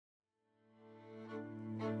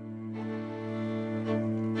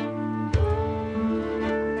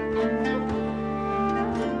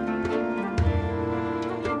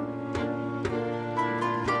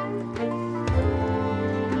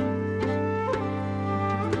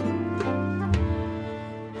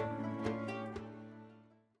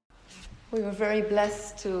We were very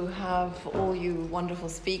blessed to have all you wonderful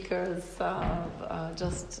speakers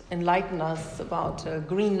just enlighten us about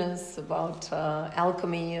greenness, about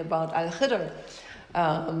alchemy, about Al-Khidr.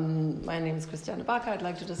 My name is Christiane Bakker. I'd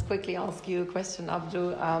like to just quickly ask you a question,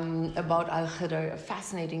 Abdu, about Al-Khidr, a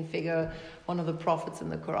fascinating figure, one of the prophets in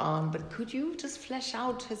the Quran. But could you just flesh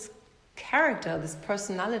out his character, this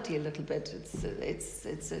personality a little bit?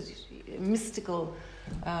 It's a mystical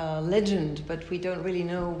legend, but we don't really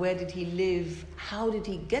know where did he live, how did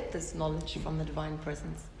he get this knowledge from the divine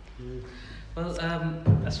presence? Well,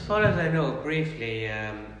 as far as I know, briefly,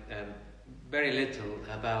 very little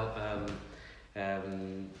about.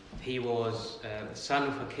 He was the son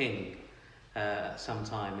of a king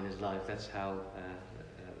sometime in his life. That's how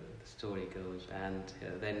the story goes. And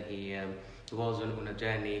then he was on a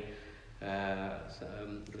journey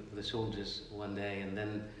with the soldiers one day, and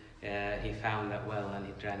then he found that well, and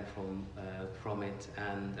he drank from it.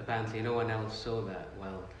 And apparently, no one else saw that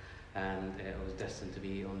well, and it was destined to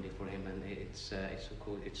be only for him. And it's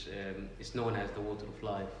known as the water of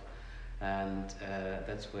life. And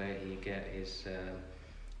that's where he get his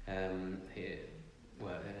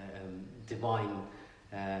divine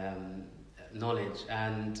knowledge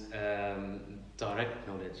and direct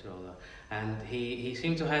knowledge, rather. And he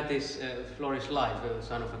seemed to have this flourished life, the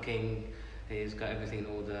son of a king. He's got everything in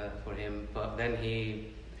order for him, but then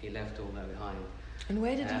he left all that behind. And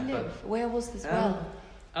where did he live? Where was this well?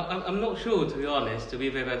 I'm not sure, to be honest. To be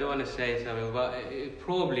fair, I don't want to say something, but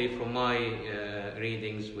probably from my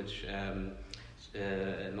readings, which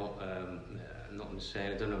not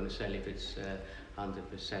necessarily, I don't know necessarily if it's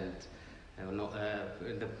 100% or not,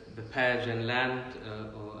 the Persian land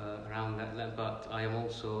or around that land. But I am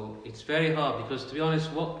also, it's very hard because, to be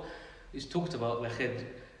honest, what is talked about Al-Khidr,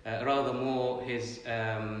 rather more his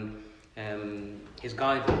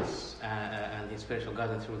guidance and his spiritual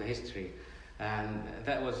guidance through the history. And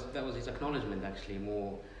that was his acknowledgement, actually,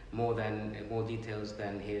 more details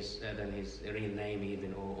than his real name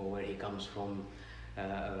even, or where he comes from,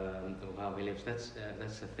 or how he lives. That's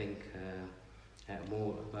I think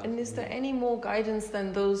more about. And is there any more guidance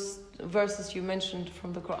than those verses you mentioned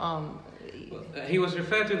from the Quran? Well, he was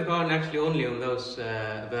referred to in the Quran actually only on those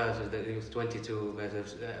verses. It was 22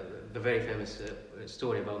 verses. The very famous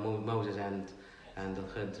story about Moses and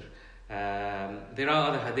Al-Khidr. There are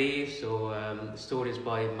other hadiths or stories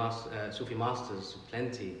by Sufi masters,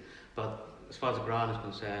 plenty, but as far as the Quran is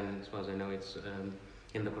concerned, as far as I know, it's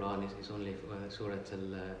in the Quran, it's only Surah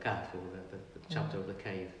Al-Kahf, or the chapter of the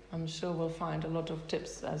cave. I'm sure we'll find a lot of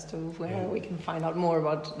tips as to where we can find out more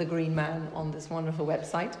about the Green Man on this wonderful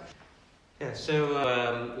website. Yeah,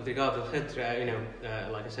 so with regard to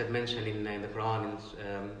Khidr, like I said, mentioned in the Quran, in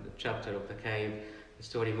the chapter of the cave, the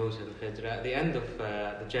story of Moses and Khidr. At the end of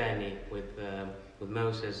the journey with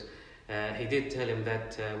Moses, he did tell him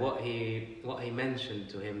that what he mentioned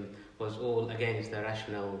to him was all against the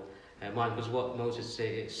rational mind, because what Moses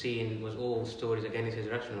seen was all stories against his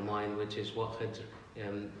rational mind, which is what Khidr,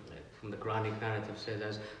 from the Quranic narrative, said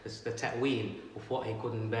as the ta'wil of what he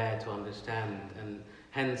couldn't bear to understand, and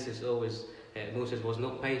hence it's always Moses was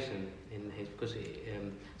not patient in his, because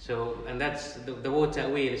and that's the word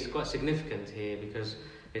ta'wil is quite significant here, because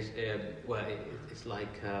it's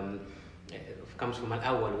like it comes from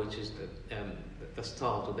al-awwal, which is the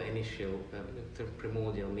start or the initial, the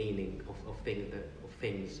primordial meaning of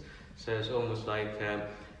things. So it's almost like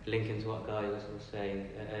linking to what Guy was saying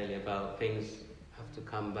earlier about things have to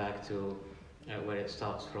come back to where it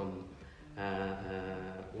starts from.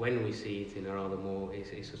 When we see it in a rather more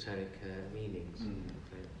esoteric meanings.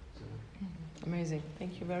 Amazing.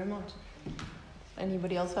 Thank you very much.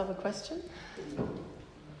 Anybody else have a question?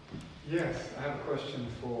 Yes, I have a question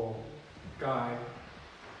for Guy.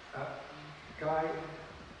 Guy,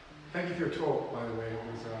 thank you for your talk, by the way. It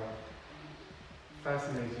was a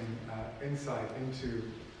fascinating insight into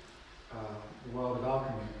the world of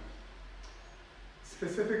alchemy.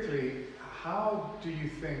 Specifically, how do you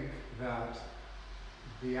think that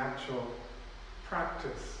the actual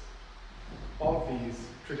practice of these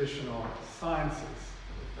traditional sciences,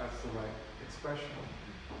 if that's the right expression,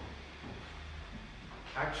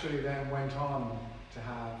 actually then went on to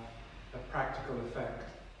have a practical effect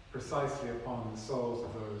precisely upon the souls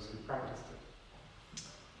of those who practiced it?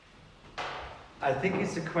 I think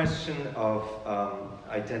it's a question of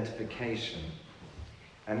identification,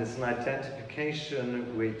 and it's an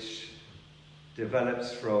identification which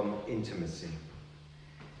develops from intimacy.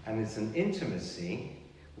 And it's an intimacy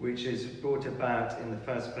which is brought about in the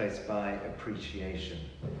first place by appreciation.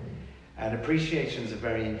 And appreciation is a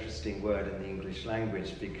very interesting word in the English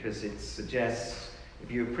language, because it suggests if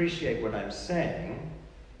you appreciate what I'm saying,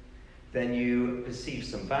 then you perceive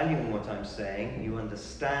some value in what I'm saying, you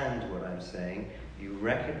understand what I'm saying, you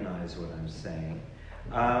recognize what I'm saying,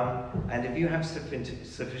 and if you have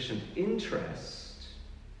sufficient interest,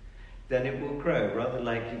 then it will grow. Rather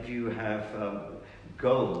like if you have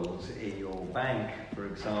gold in your bank, for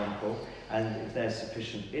example, and if there's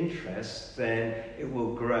sufficient interest, then it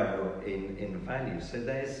will grow in value. So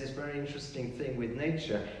there's this very interesting thing with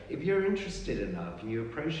nature. If you're interested enough and you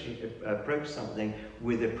approach something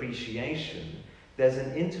with appreciation, there's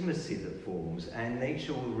an intimacy that forms, and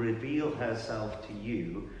nature will reveal herself to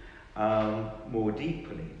you more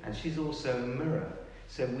deeply. And she's also a mirror.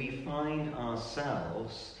 So we find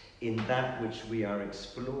ourselves in that which we are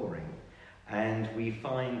exploring. And we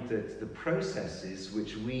find that the processes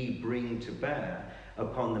which we bring to bear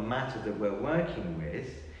upon the matter that we're working with,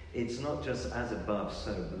 it's not just as above,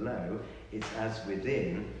 so below, it's as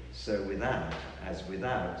within, so without, as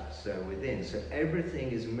without, so within. So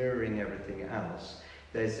everything is mirroring everything else.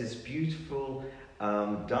 There's this beautiful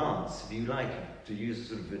dance, if you like, to use a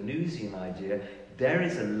sort of Venusian idea, there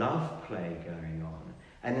is a love play going on.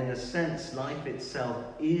 And in a sense, life itself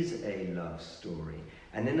is a love story.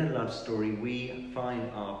 And in a love story, we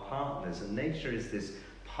find our partners, and nature is this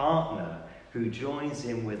partner who joins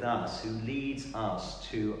in with us, who leads us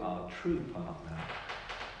to our true partner,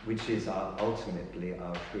 which is ultimately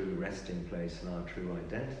our true resting place and our true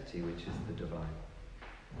identity, which is the divine.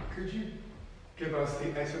 Could you give us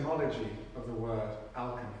the etymology of the word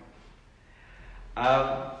alchemy?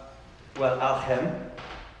 Well, alchem.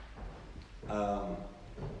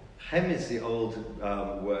 Chem is the old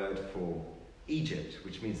word for Egypt,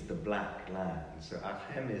 which means the black land. So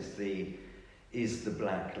Achem is the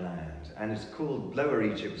black land, and it's called Lower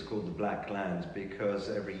Egypt was called the Black Land because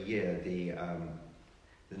every year the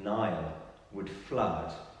Nile would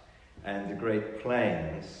flood, and the Great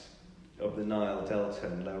Plains of the Nile Delta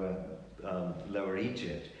and Lower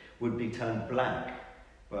Egypt would be turned black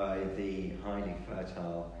by the highly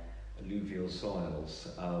fertile alluvial soils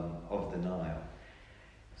of the Nile.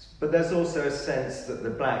 But there's also a sense that the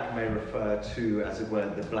black may refer to, as it were,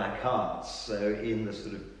 the black arts. So in the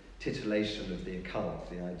sort of titillation of the occult,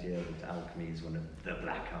 the idea that alchemy is one of the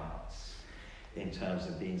black arts in terms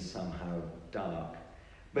of being somehow dark.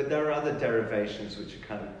 But there are other derivations which are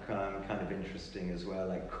kind of interesting as well,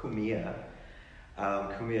 like kumia.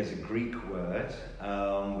 Kumia is a Greek word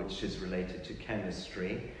which is related to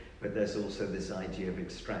chemistry, but there's also this idea of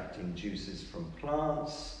extracting juices from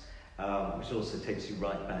plants, which also takes you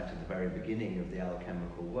right back to the very beginning of the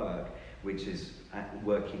alchemical work, which is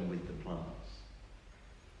working with the plants.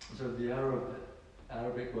 So the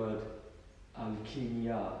Arabic word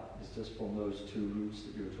alchemia is just from those two roots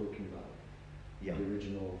that you were talking about? Yeah. The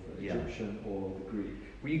original Egyptian or the Greek?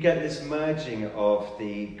 Well, you get this merging of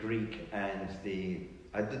the Greek and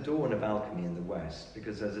at the dawn of alchemy in the West,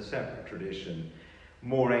 because there's a separate tradition,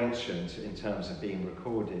 more ancient in terms of being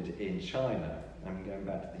recorded in China. I'm going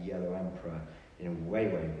back to the Yellow Emperor in way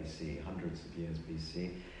BC, hundreds of years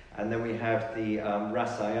BC. And then we have the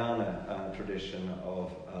Rasayana tradition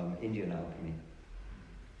of Indian alchemy,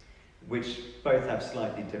 which both have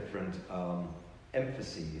slightly different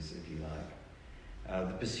emphases, if you like.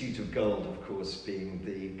 The pursuit of gold, of course, being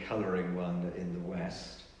the colouring one in the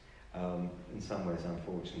West, in some ways,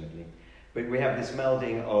 unfortunately. But we have this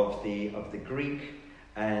melding of the Greek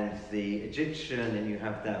and the Egyptian, and you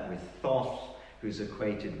have that with Thoth, who's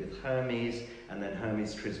equated with Hermes, and then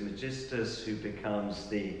Hermes Trismegistus, who's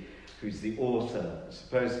the author,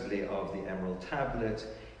 supposedly, of the Emerald Tablet.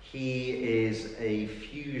 He is a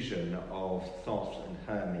fusion of Thoth and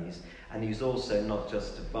Hermes, and he's also not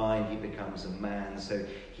just divine, he becomes a man, so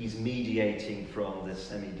he's mediating from the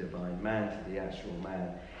semi-divine man to the actual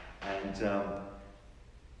man. And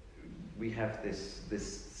we have this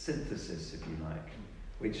synthesis, if you like,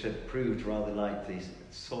 which had proved rather like the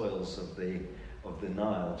soils of the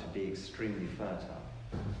Nile to be extremely fertile.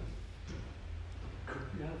 Could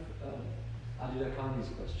we have Ali Lakhani's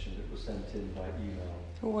question that was sent in by email?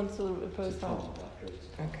 Who wants to first Tom, start? that goes to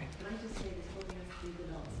Tom. Okay. Can I just say this probably has to be the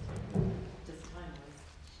last? Just time-wise.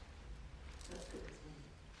 That's good as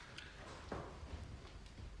well.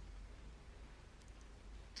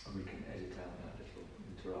 And we can edit out that little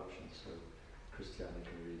interruption so Christiana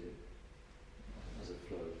can read it as a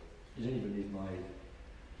flow. You don't even need my bit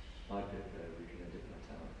there, we can edit that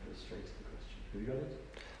out, go straight to the question. Have you got it?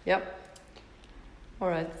 Yep. All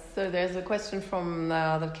right. So there's a question from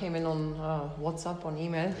that came in on WhatsApp, on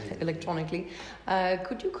email, electronically.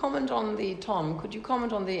 Could you comment on the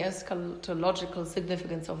eschatological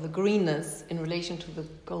significance of the greenness in relation to the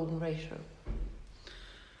golden ratio?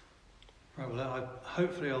 Right. Well,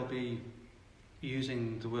 hopefully I'll be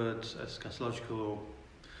using the word eschatological or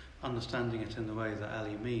understanding it in the way that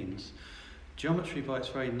Ali means, geometry by its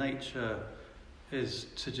very nature is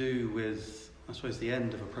to do with, I suppose, the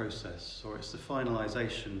end of a process, or it's the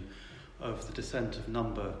finalisation of the descent of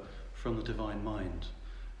number from the divine mind.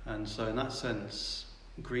 And so in that sense,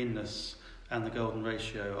 greenness and the golden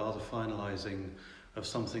ratio are the finalising of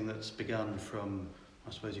something that's begun from,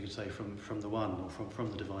 I suppose you could say, from the one, or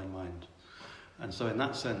from the divine mind. And so in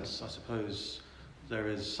that sense, I suppose there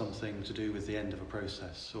is something to do with the end of a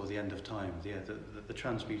process, or the end of time, the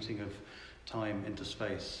transmuting of time into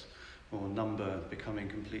space, or number becoming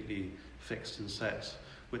completely fixed and set,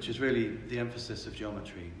 which is really the emphasis of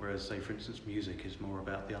geometry, whereas, say, for instance, music is more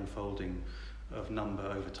about the unfolding of number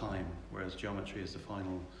over time, whereas geometry is the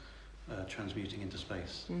final transmuting into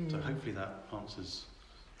space. So hopefully that answers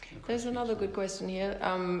the question. There's another good question here.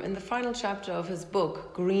 In the final chapter of his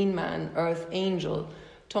book, Green Man, Earth Angel,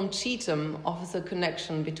 Tom Cheetham offers a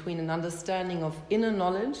connection between an understanding of inner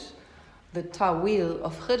knowledge, the ta'wil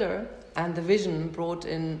of Khidr, and the vision brought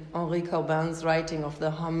in Henri Corbin's writing of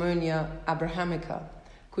the Harmonia Abrahamica.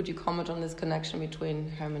 Could you comment on this connection between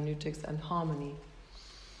hermeneutics and harmony?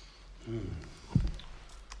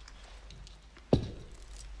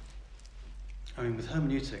 I mean, with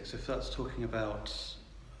hermeneutics, if that's talking about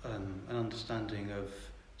an understanding of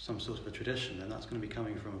some sort of a tradition, then that's going to be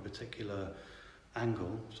coming from a particular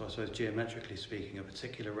angle, so I suppose geometrically speaking, a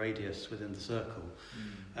particular radius within the circle,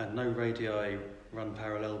 and no radii run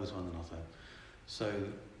parallel with one another. So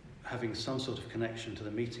having some sort of connection to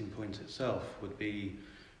the meeting point itself would be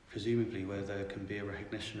presumably where there can be a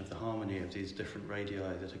recognition of the harmony of these different radii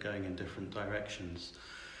that are going in different directions.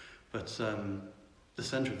 But the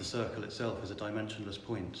centre of the circle itself is a dimensionless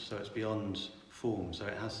point, so it's beyond form, so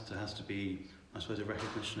it has to be, I suppose, a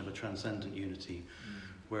recognition of a transcendent unity,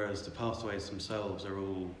 whereas the pathways themselves they're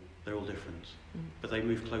all different. But they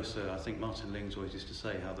move closer. I think Martin Lings always used to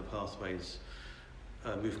say how the pathways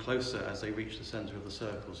move closer as they reach the centre of the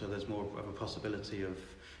circle, so there's more of a possibility of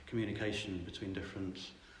communication between different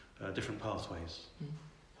pathways.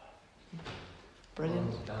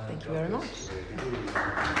 Brilliant. Thank you very much.